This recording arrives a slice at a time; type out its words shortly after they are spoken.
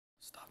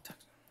Stop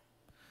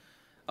texting.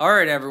 All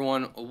right,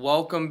 everyone,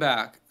 welcome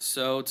back.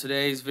 So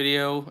today's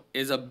video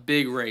is a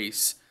big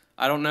race.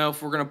 I don't know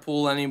if we're gonna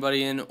pull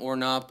anybody in or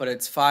not, but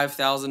it's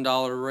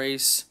 $5,000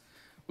 race.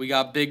 We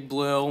got Big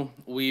Blue.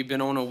 We've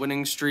been on a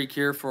winning streak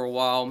here for a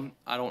while.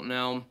 I don't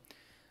know.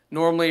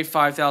 Normally,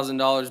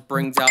 $5,000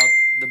 brings out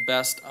the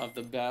best of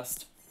the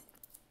best.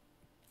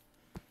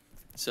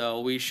 So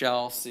we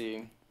shall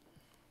see.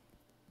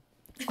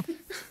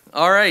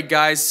 All right,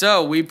 guys.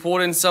 So we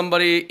pulled in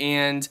somebody,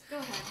 and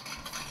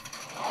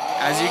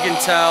as you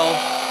can tell,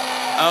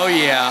 oh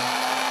yeah.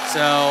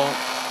 So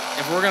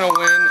if we're gonna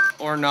win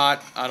or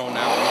not, I don't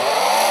know.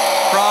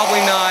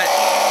 Probably not.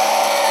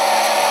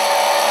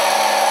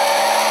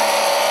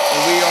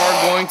 But we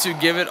are going to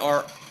give it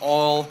our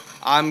all.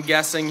 I'm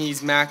guessing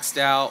he's maxed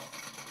out.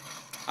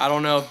 I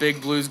don't know if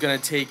Big Blue's gonna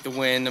take the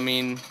win. I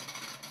mean,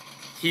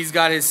 he's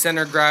got his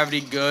center of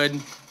gravity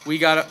good. We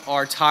got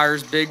our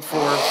tires big for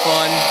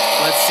fun.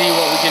 Let's see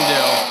what we can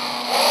do.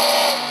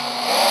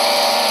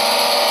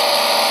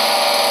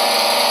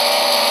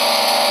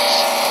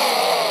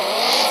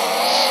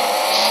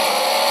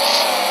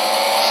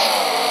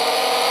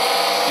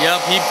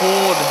 Yep, he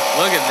pulled.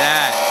 Look at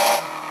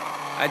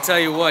that. I tell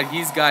you what,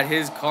 he's got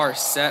his car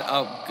set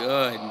up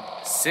good.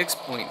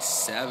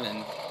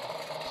 6.7.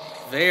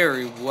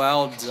 Very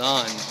well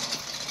done.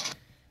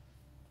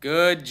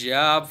 Good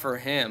job for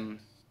him.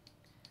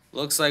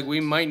 Looks like we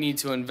might need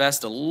to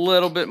invest a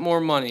little bit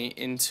more money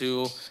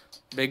into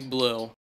Big Blue.